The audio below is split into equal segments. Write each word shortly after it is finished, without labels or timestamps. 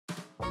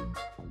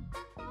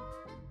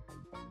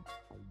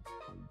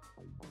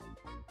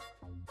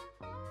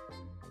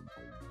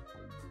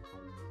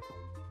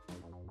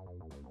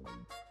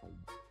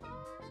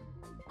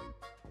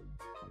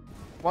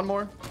One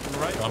more. On the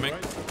right. Coming. On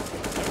the right.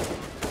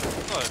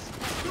 Nice.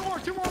 Two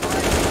more on the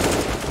right.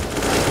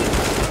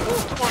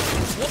 Oh, come on.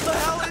 What the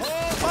hell is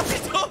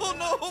Papito?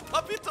 No,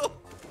 Papito.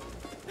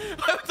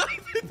 I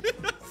died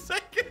in a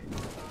second.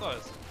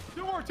 Nice.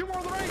 Two more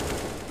on the right.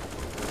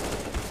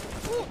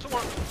 Oh, two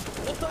more.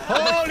 What the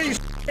hell? Holy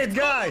shit,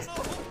 guys! No,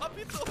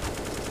 Papito.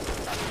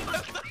 I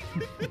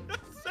died in a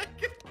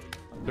second.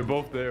 They're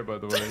both there, by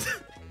the way.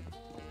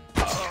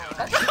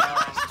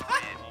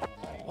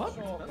 What?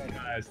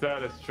 Guys,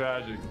 that is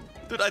tragic.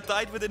 Dude, I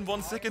died within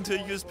 1 second to a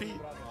USP.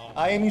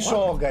 I am in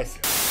shock, guys.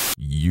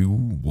 You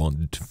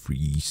want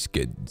free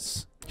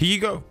skins. Here you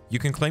go. You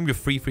can claim your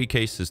free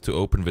cases to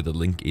open with a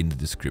link in the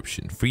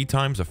description. 3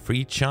 times a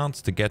free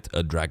chance to get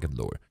a Dragon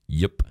Lore.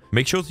 Yep.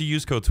 Make sure to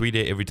use code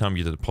Mrtweeday every time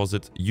you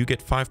deposit. You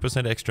get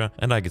 5% extra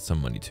and I get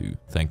some money too.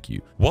 Thank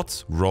you.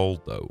 What's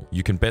Roll though?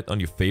 You can bet on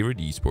your favorite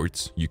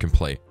esports. You can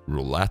play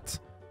Roulette,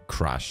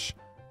 Crash,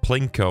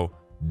 Plinko,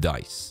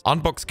 Dice.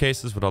 Unbox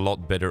cases with a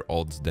lot better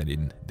odds than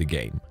in the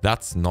game.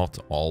 That's not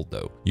all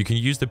though. You can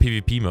use the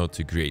PvP mode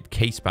to create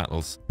case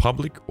battles,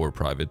 public or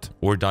private,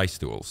 or dice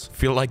duels.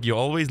 Feel like you're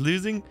always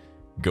losing?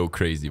 Go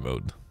crazy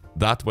mode.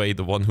 That way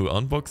the one who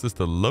unboxes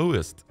the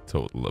lowest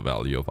total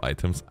value of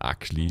items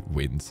actually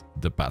wins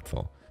the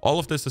battle. All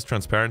of this is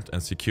transparent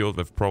and secured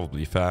with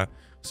probably fair,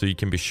 so you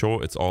can be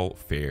sure it's all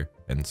fair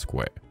and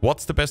square.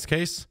 What's the best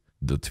case?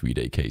 The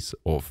Mrtweeday case,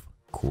 of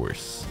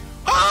course.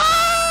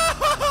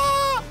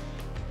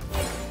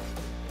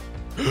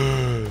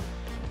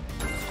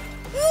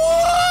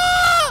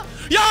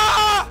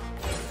 Yeah!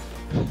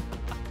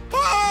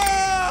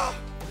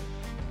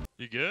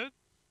 You good?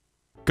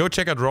 Go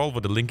check out Roll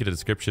with the link in the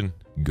description.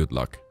 Good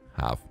luck.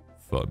 Have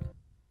fun.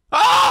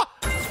 Ah!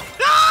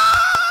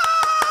 Ah!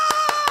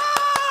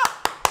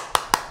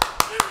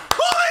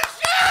 Holy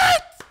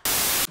shit!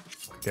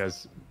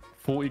 Guys,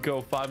 full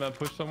eco 5-man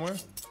push somewhere.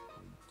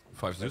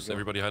 5 Zeus.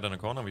 Everybody hide on a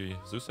corner. We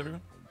Zeus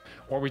everyone.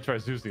 Or we try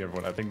Zeusing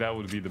everyone. I think that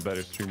would be the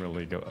better streamer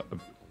league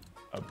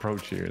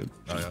approach here.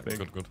 Oh yeah,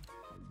 good.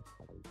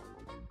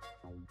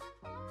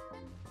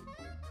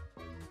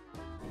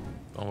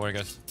 Don't worry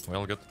guys, we're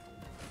all good.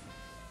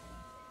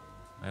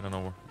 I don't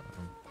know.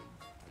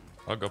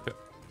 I'll go up here.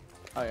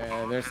 Oh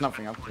yeah, there's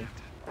nothing up here.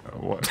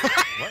 What?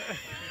 What?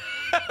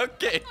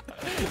 Okay.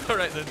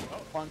 Alright then.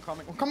 One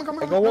coming. Oh, coming.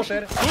 Go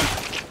water. No!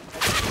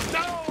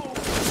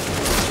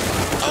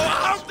 Oh,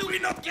 how do we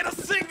not get a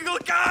single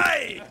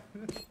guy?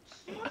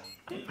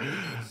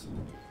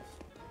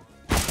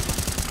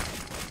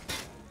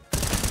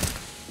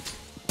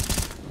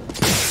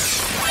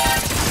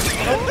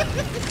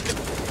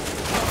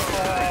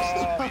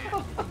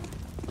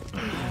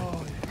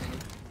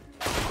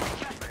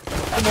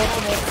 Come on.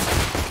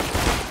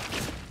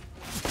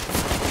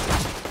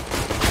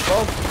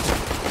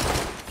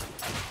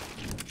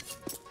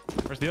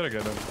 Where's the other guy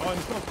then? Oh, in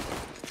the smoke.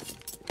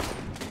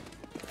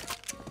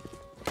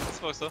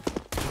 Smoke though.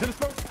 He's in the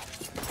smoke.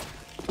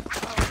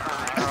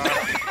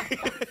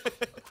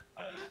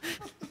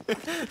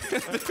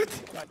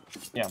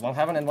 Yeah, one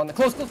heaven and one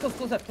close left.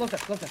 Close left.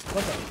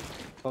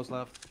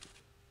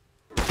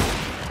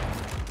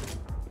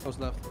 Close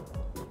left.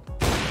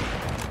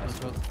 That's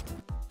good.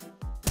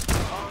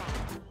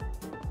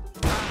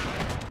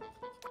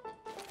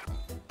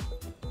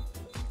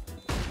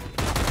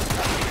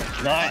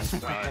 Nice.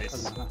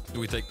 Nice. Do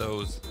we take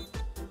those?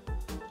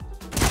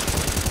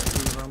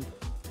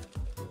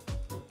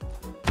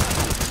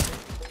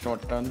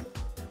 Short done.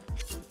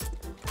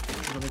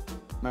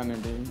 Man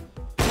in D.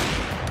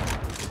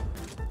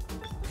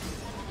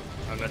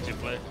 I'll let you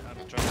play.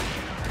 I'm trying.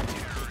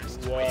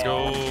 Let's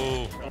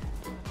go.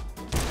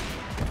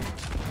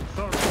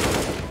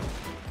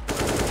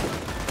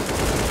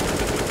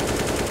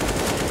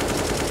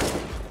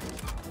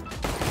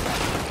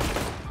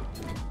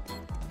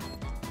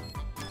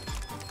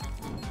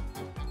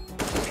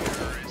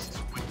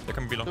 They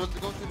can be long.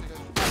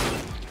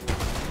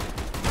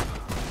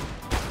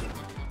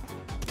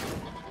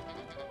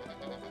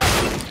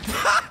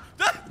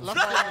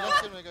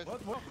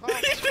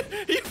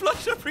 He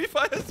flushed a free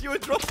fire as you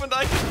would drop and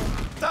I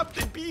tapped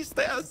in B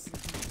stairs.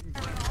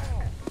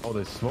 Oh,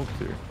 they smoked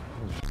here.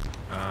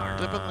 Uh, I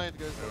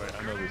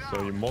know this.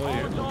 So you molly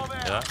him.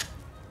 yeah.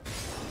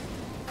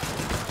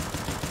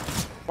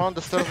 One on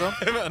the stairs though.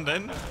 And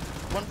then?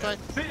 One side.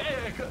 See,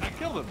 hey, I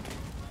killed him.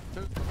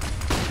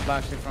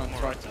 Flash in front,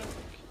 right.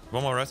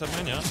 One more right side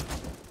main, yeah.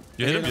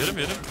 You hit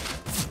him.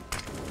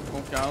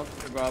 Walk out.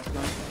 Go up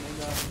now.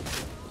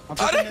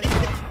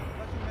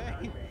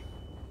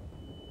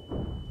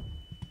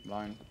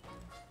 Blind.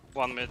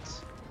 One mid.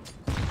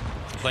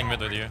 I'm playing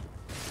mid with you.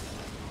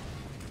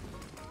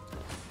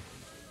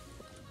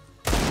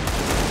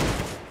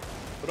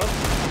 But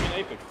I'm in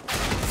Apex.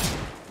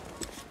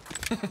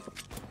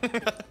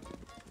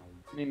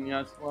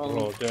 Ninjas. Well,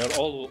 Bro, they're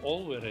all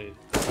already.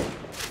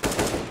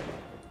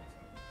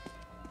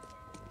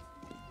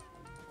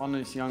 one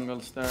is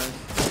jungle stairs.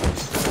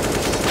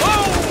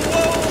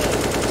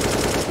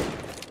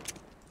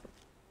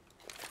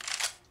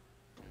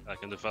 I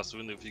can do fast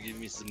window if you give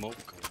me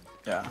smoke.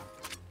 Yeah.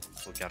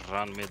 We can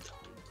run mid.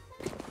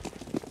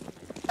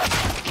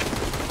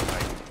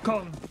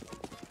 Con.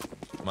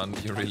 Man,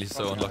 you're really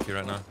so unlucky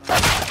right now.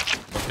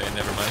 Okay,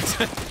 never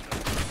mind.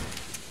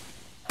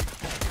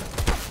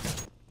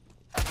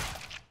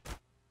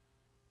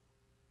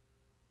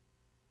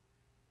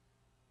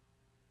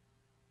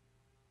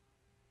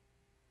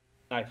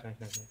 Nice, nice,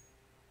 nice.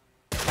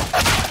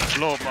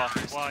 Loba,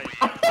 why?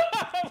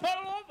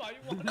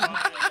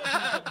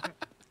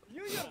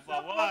 Loba,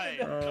 why?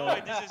 No,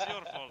 this is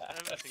your fault.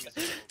 Everything is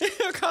your fault.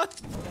 You can't.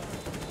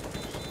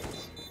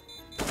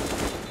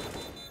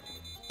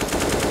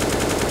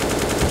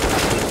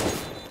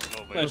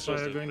 Loba, you're so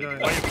stupid. Going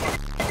Why you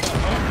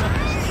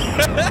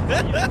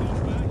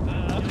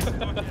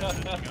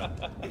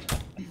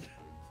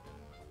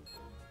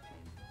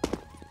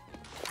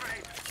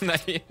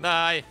Nej,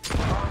 nej.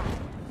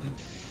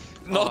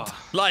 Not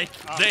like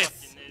this.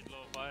 fucking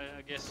Loba,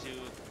 I guess you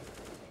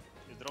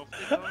dropped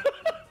it down.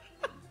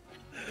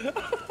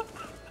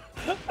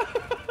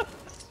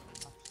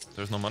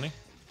 There's no money?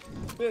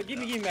 Give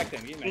me back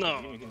then. Give me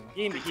back. No.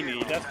 Give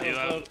me. That's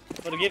for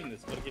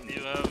forgiveness. Forgiveness.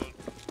 You have...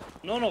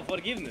 No,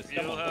 forgiveness. You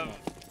Come on. have...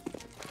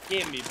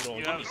 Give me, bro.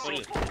 You Give have me, for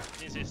real.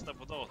 din sista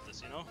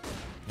potatis, you know?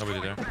 Nobody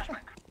there.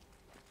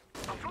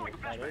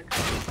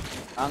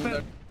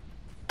 Under.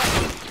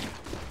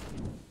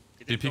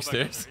 Did you go peek back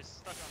stairs? under? It's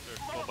stuck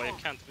under. Loba, you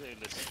can't feel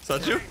this.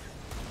 Sanju?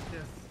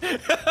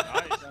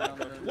 Nice.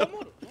 One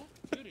more. No?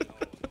 Really? No.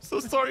 So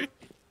sorry.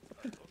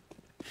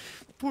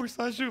 Poor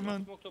Sanju,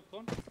 man. Smoked up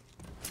con.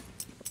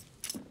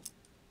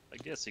 I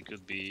guess it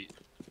could be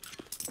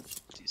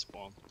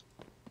T-spawn.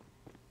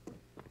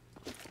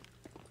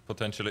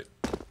 Potentially.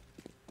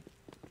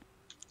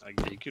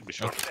 He could be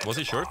short. Was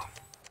he short?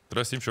 Did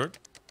I seem short?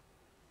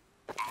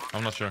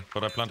 I'm not sure,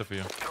 but I planted for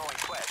you.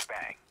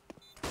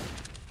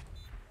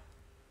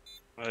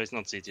 He's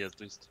not CT at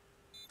least.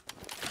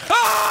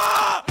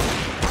 Ah!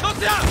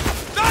 Sosia!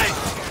 Die!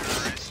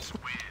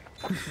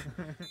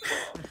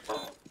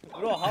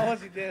 Bro, how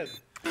was he there?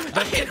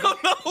 I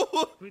don't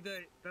know!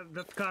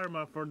 That's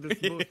karma for this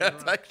boost. Yeah,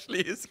 it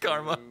actually is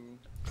karma.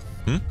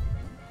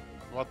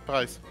 What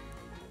price?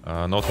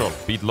 No troll.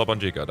 Beat Loba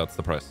and Giga, that's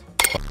the price.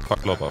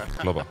 Fuck Loba.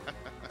 Loba.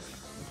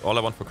 All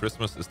I want for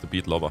Christmas is to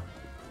beat Loba.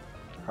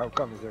 How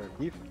come? Is there a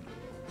beef?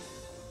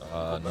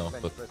 No,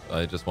 but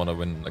I just want to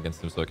win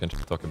against him so I can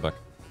just talk him back.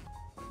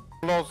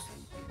 Close.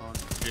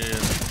 Okay.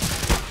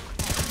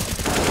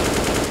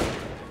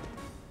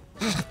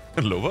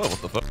 Loba?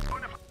 What the fuck?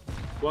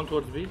 One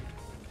towards B.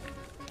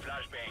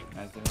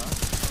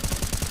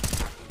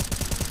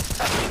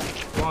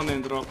 One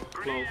and drop.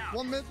 Close.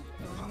 One mid.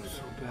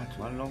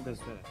 One long is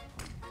there.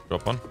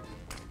 Drop one.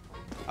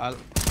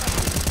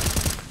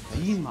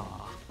 Dima.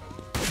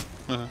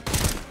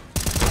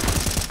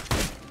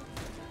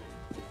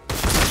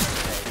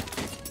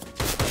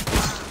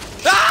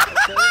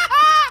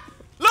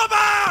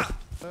 Loba!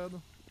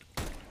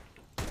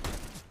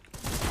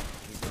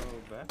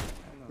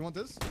 You want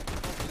this? Oh,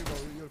 you go.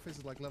 Your face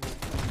is like level.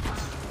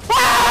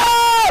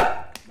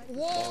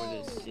 Whoa!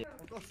 Holy shit.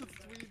 Oh, that's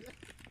Mrtweeday.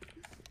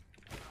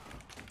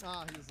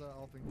 He's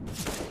helping.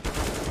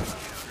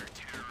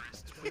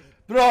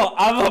 Bro,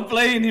 I'm not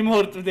playing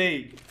anymore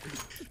today.